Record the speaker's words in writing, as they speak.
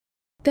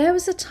There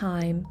was a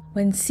time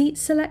when seat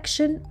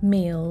selection,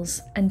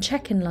 meals, and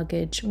check-in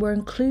luggage were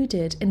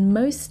included in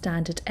most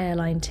standard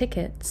airline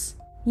tickets.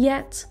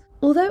 Yet,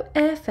 although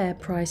airfare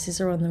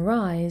prices are on the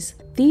rise,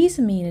 these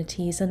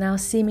amenities are now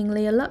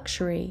seemingly a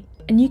luxury,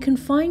 and you can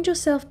find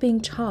yourself being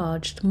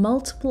charged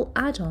multiple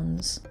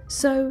add-ons.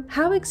 So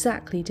how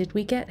exactly did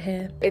we get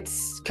here?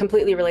 It's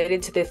completely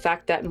related to the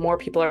fact that more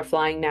people are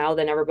flying now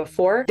than ever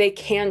before. They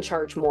can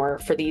charge more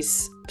for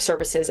these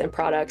services and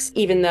products,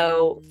 even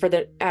though for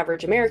the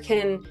average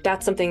American,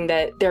 that's something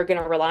that they're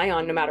going to rely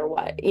on no matter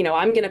what.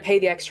 I'm going to pay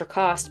the extra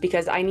cost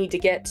because I need to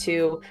get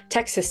to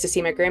Texas to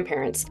see my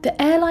grandparents. The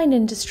airline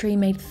industry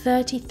made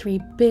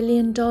 $33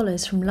 billion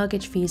from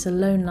luggage fees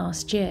alone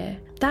last year.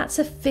 That's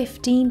a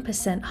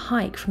 15%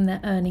 hike from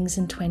their earnings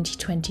in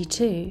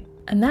 2022.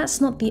 And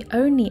that's not the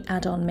only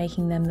add-on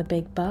making them the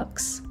big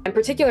bucks. In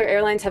particular,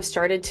 airlines have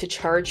started to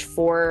charge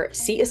for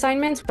seat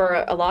assignments.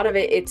 For a lot of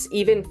it, it's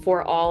even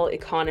for all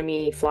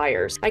economy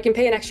flyers. I can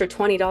pay an extra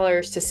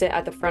 $20 to sit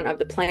at the front of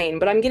the plane,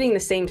 but I'm getting the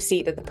same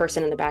seat that the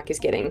person in the back is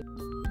getting.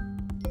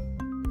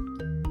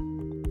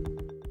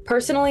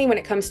 Personally, when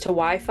it comes to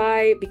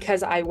Wi-Fi,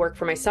 because I work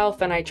for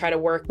myself and I try to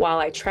work while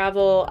I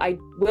travel, I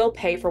will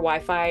pay for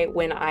Wi-Fi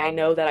when I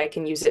know that I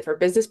can use it for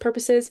business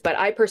purposes. But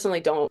I personally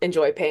don't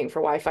enjoy paying for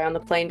Wi-Fi on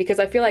the plane because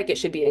I feel like it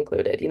should be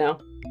included,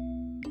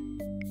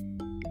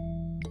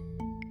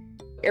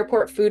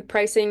 Airport food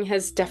pricing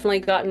has definitely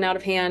gotten out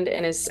of hand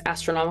and is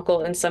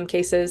astronomical in some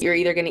cases. You're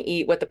either going to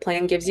eat what the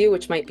plane gives you,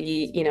 which might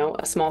be,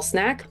 a small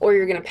snack, or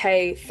you're going to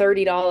pay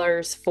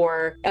 $30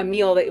 for a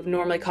meal that would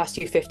normally cost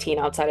you $15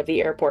 outside of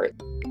the airport.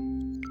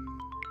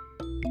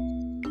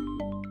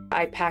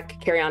 I pack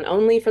carry-on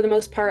only for the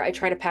most part. I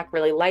try to pack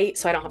really light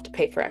so I don't have to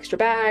pay for extra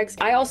bags.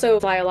 I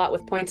also fly a lot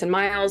with points and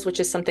miles, which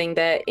is something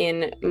that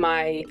in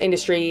my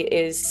industry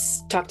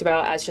is talked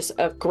about as just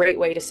a great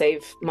way to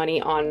save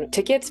money on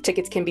tickets.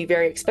 Tickets can be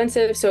very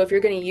expensive, so if you're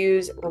going to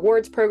use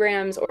rewards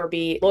programs or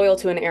be loyal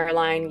to an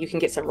airline, you can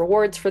get some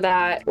rewards for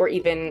that, or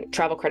even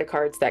travel credit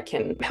cards that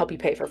can help you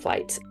pay for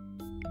flights.